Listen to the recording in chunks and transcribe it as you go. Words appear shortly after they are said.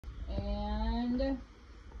and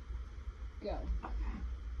go.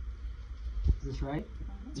 Is this right?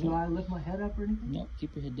 Do I lift my head up or anything? No,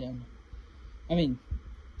 keep your head down. I mean,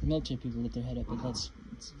 the military people lift their head up, but that's...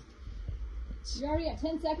 You're already at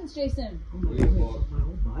 10 seconds, Jason. Oh my God, my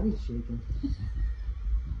whole body's shaking.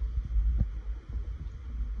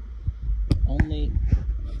 Only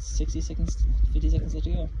 60 seconds, 50 seconds left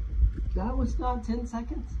to go. That was not 10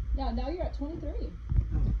 seconds? Now you're at 23.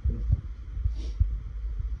 Oh, good.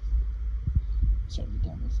 Starting to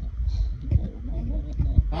down this.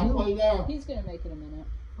 Halfway there. He's going to make it a minute.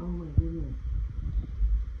 Oh my goodness.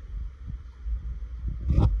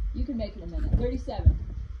 You can make it a minute. 37.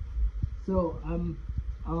 So I'm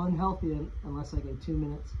unhealthy unless I go 2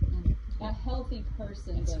 minutes. A healthy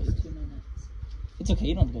person That's goes good. 2 minutes. It's okay,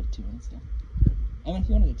 you don't have to go 2 minutes though. I mean, if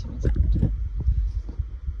you want to go 2 minutes, go 2 minutes.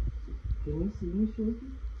 Can you see me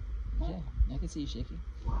shaking? Yeah, I can see you shaking.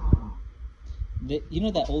 Wow. You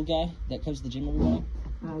know that old guy that comes to the gym every morning?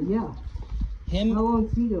 Yeah. How Him, long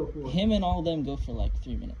does he go for? him and all of them go for like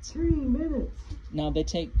 3 minutes. 3 minutes. Now they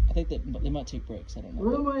take, I think that they might take breaks, I don't know.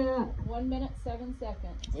 Where am I at? 1 minute, 7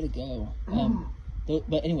 seconds. Way to go.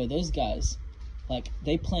 But anyway, those guys, like,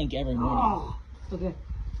 they plank every morning. Okay.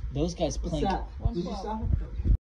 Those guys What's plank. that? Did you 112. stop it? Okay.